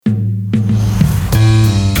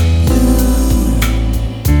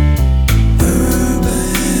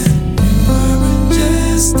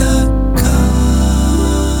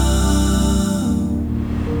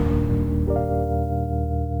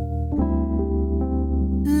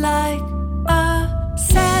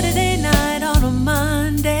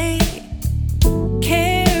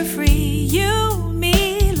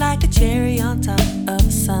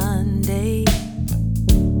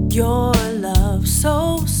Your love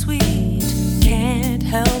so sweet, can't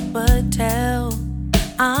help but tell.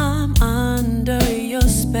 I'm under your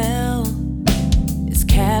spell, it's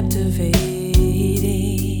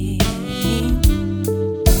captivating.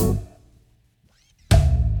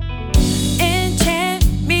 Enchant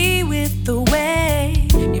me with the way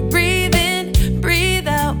you breathe in, breathe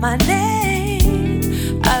out my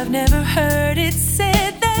name. I've never heard it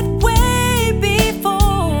said that way before.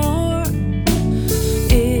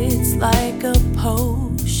 It's like a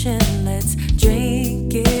potion, let's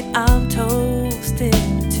drink it. I'm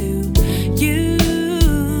toasting to you.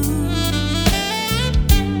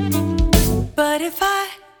 But if I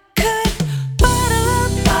could bottle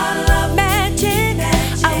up magic,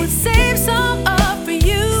 I would save some up for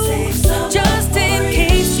you, just in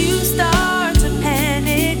case you start to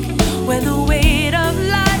panic when the weight of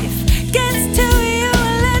life gets to you.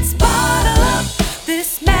 Let's bottle up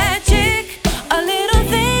this magic, a little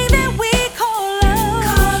thing that we call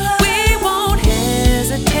love. We won't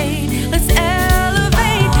hesitate, let's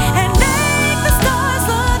elevate and make the stars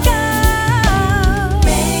look out.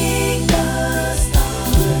 Make the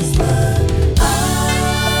stars look out.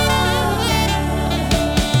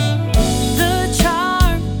 The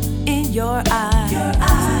charm in your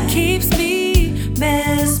eyes keeps me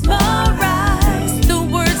mesmerized. The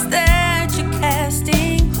words that you're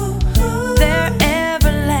casting, they're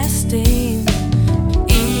everlasting.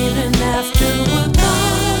 Even after we're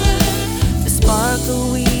gone, the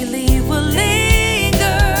sparkle we leave will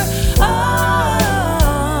linger on.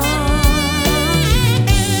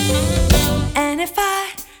 And if I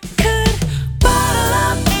could bottle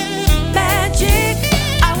up magic,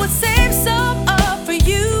 I would save some up for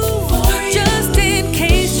you, just in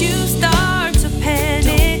case you start to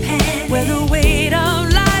panic when the weight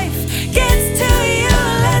of life gets to you.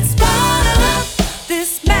 Let's bottle up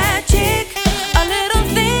this magic, a little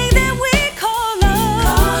thing that we call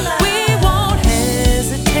love. We won't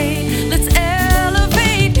hesitate, let's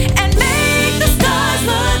elevate and make the stars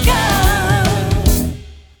look out.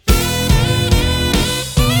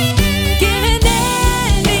 Given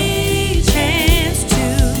any chance to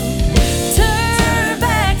turn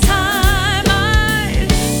back time, I'd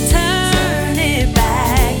turn it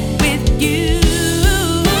back with you.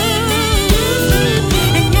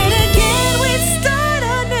 And yet again we'd start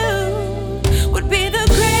anew, would be the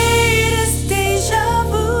greatest deja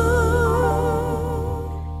vu.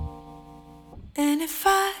 And if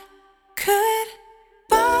I could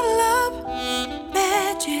bottle up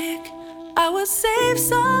magic, I would save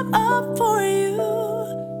some up for you,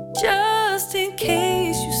 just in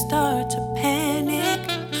case you start to panic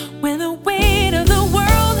when the weight of the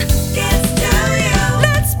world gets to you.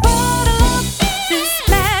 Let's bottle up this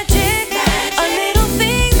magic, a little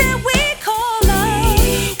thing that we call love.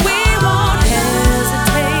 We won't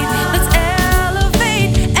hesitate, let's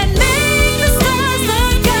elevate and make the stars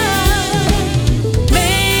look out.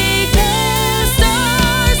 Make the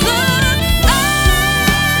stars look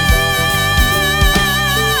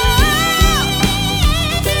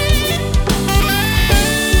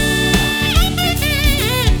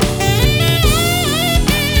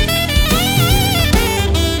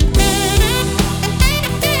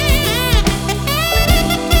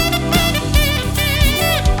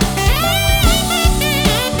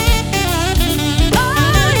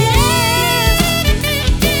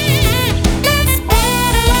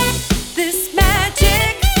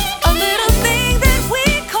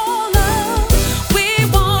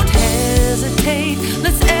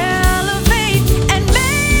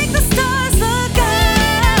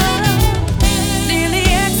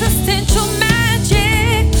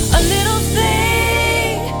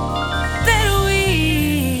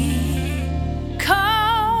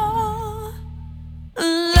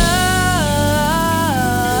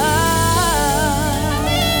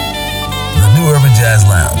Jazz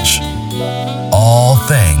Lounge. All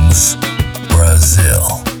things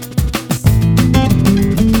Brazil.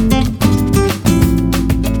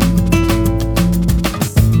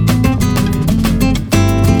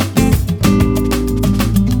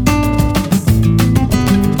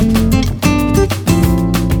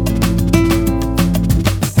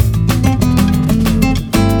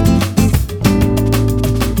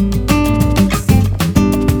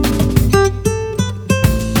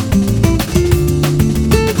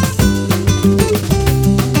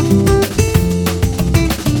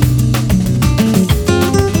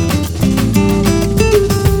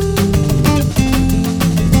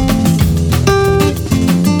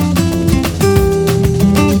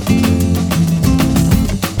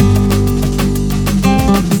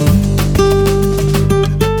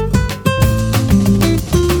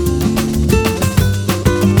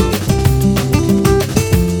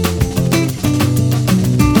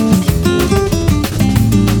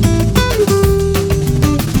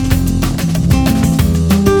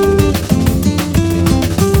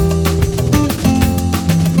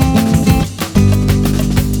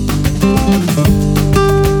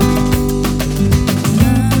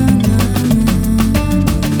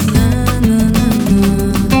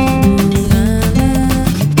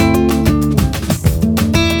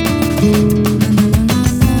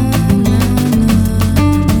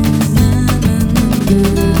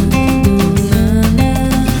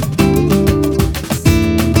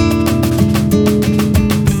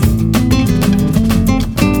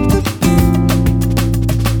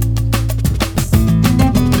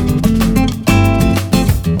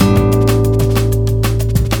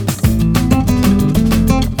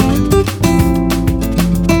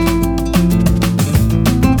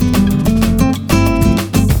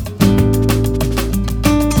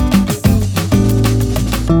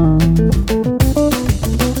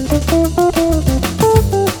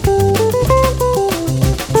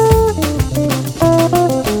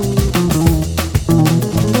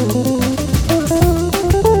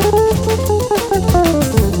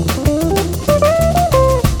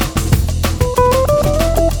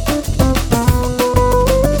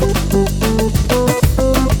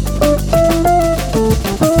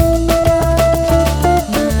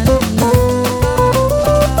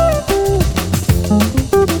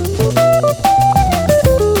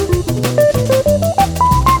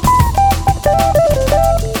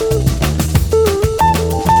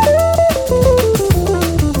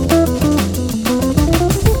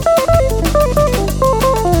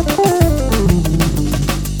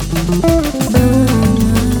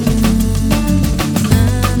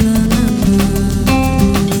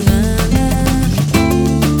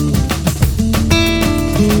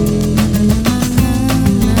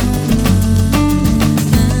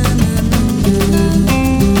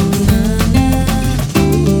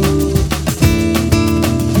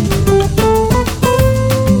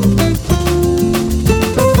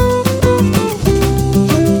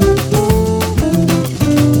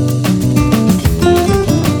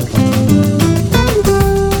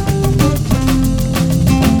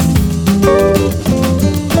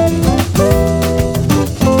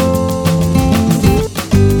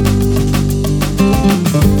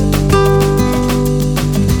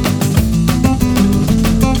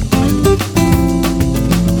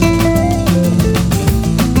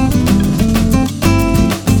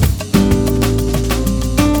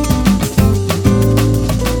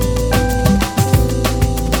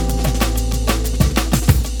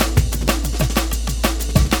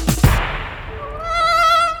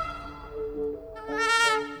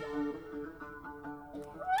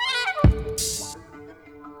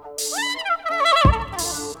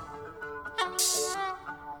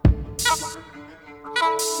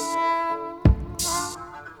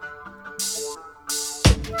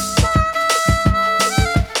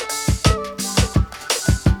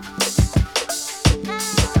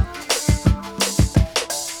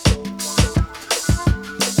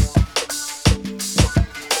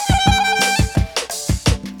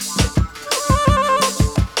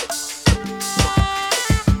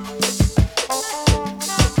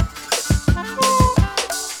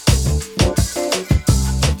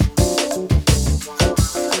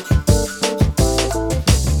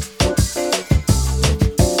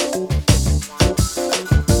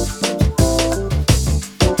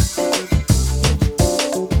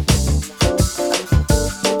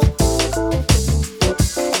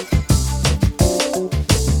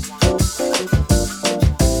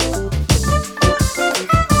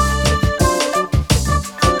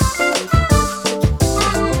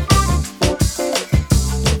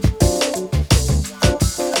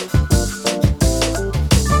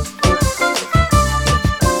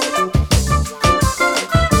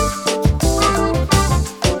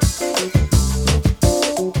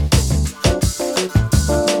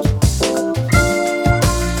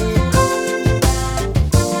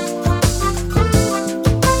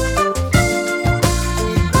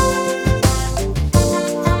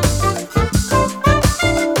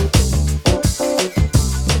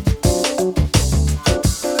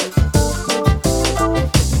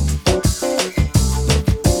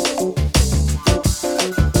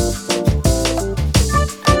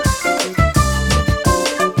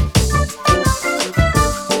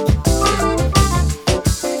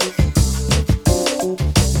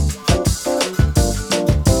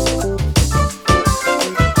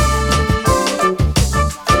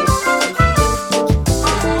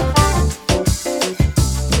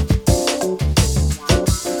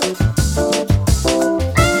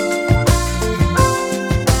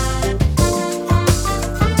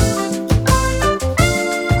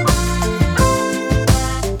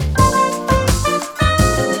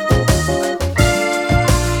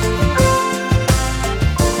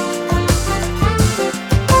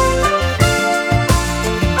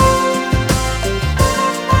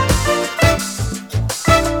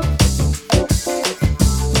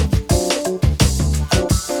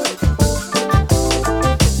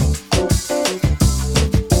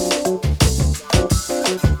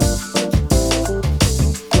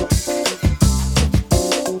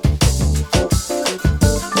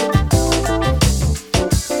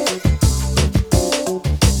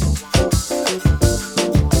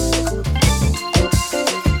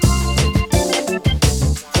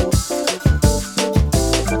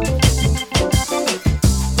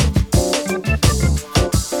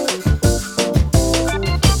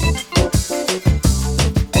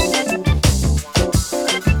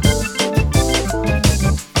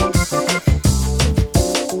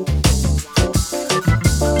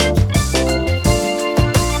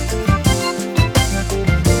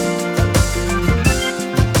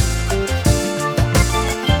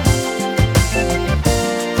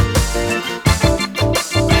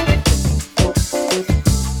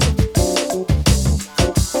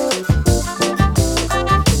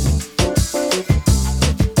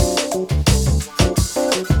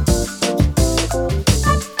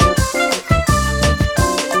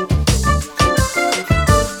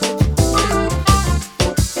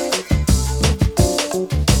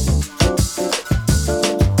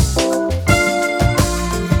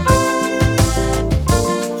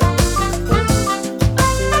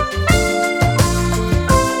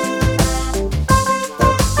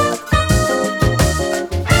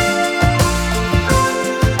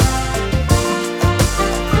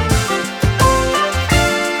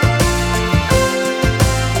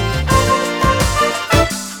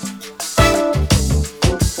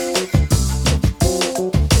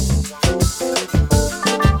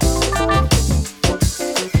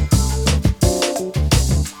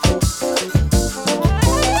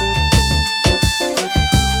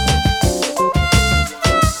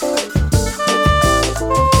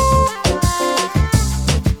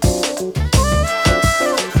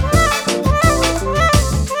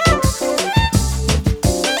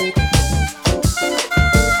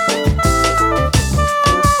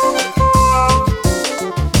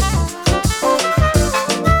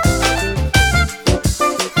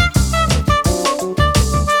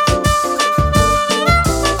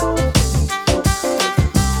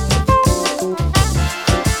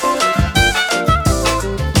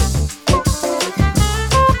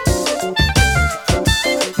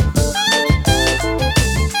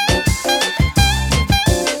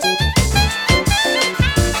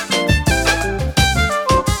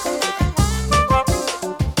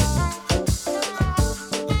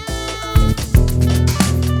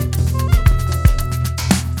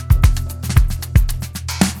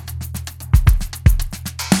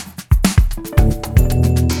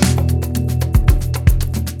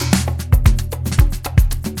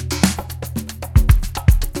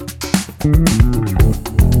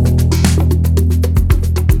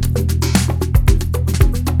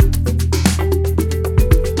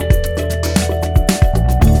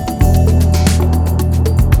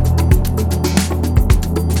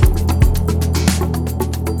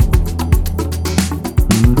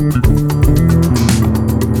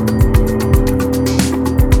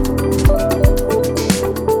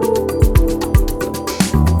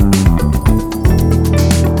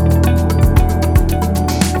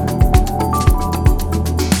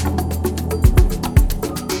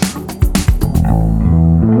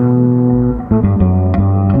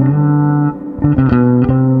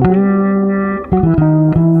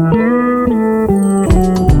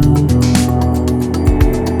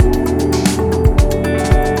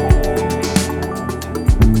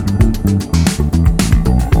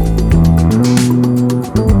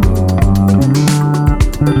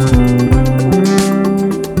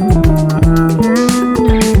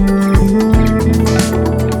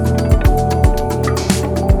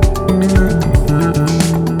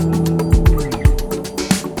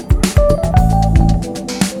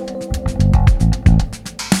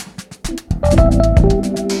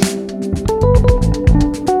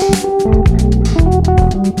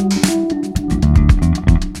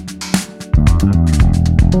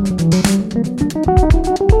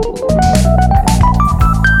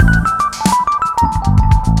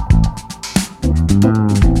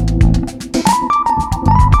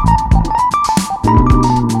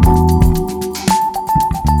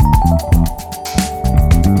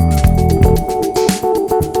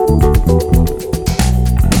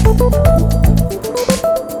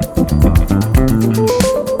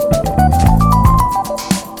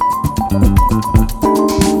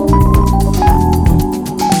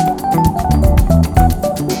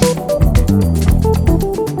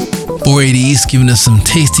 Giving us some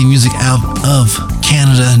tasty music out of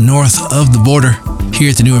Canada, north of the border, here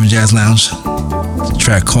at the New Urban Jazz Lounge. It's a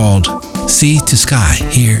track called Sea to Sky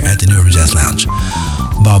here at the New Urban Jazz Lounge.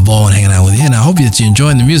 Bob Baldwin hanging out with you, and I hope that you're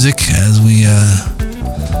enjoying the music as we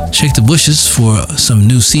shake the bushes for some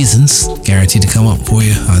new seasons, guaranteed to come up for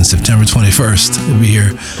you on September 21st. It'll be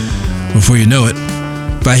here before you know it.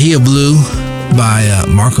 Bahia Blue by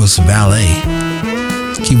Marcos Vally,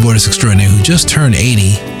 keyboardist extraordinaire who just turned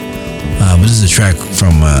 80. But this is a track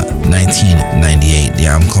from 1998, the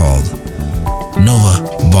album called Nova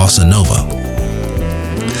Bossa Nova.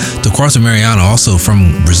 Torcuarto Mariano, also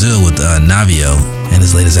from Brazil with Navio, and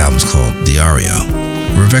his latest album is called Diario.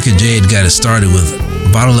 Rebecca Jade got it started with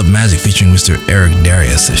Bottle Up Magic featuring Mr. Eric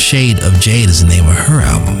Darius. A Shade of Jade is the name of her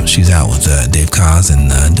album. She's out with Dave Koz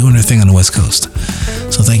and doing her thing on the West Coast.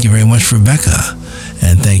 So thank you very much, Rebecca.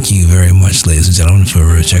 And thank you very much, ladies and gentlemen,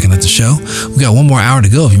 for checking out the show. We got one more hour to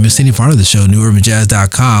go. If you missed any part of the show,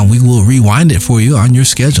 newurbanjazz.com, we will rewind it for you on your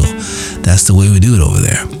schedule. That's the way we do it over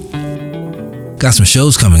there. Got some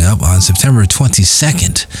shows coming up on September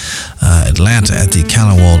 22nd, Atlanta at the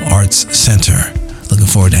Counterwald Arts Center. Looking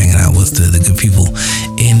forward to hanging out with the good people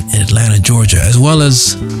in Atlanta, Georgia. As well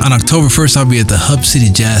as on October 1st, I'll be at the Hub City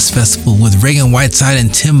Jazz Festival with Reagan Whiteside and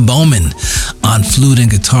Tim Bowman on flute and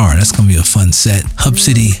guitar. That's going to be a fun set. Hub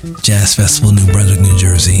City Jazz Festival, New Brunswick, New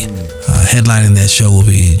Jersey. Headlining that show will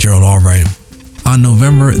be Gerald Albright. On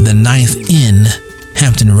November the 9th in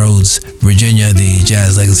Hampton Roads, Virginia, the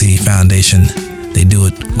Jazz Legacy Foundation. They do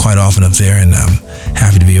it quite often up there, and I'm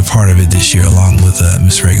happy to be a part of it this year along with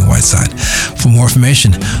Miss Reagan Whiteside. For more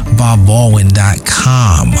information,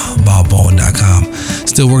 bobbaldwin.com. bobbaldwin.com.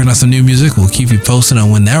 Still working on some new music. We'll keep you posted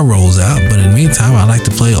on when that rolls out, but in the meantime, I like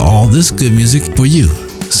to play all this good music for you.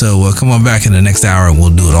 So come on back in the next hour and we'll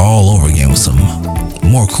do it all over again with some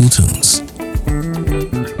more cool tunes.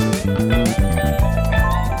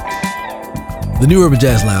 The New Urban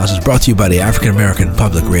Jazz Lounge is brought to you by the African American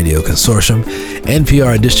Public Radio Consortium,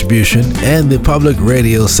 NPR Distribution, and the Public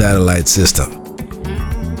Radio Satellite System.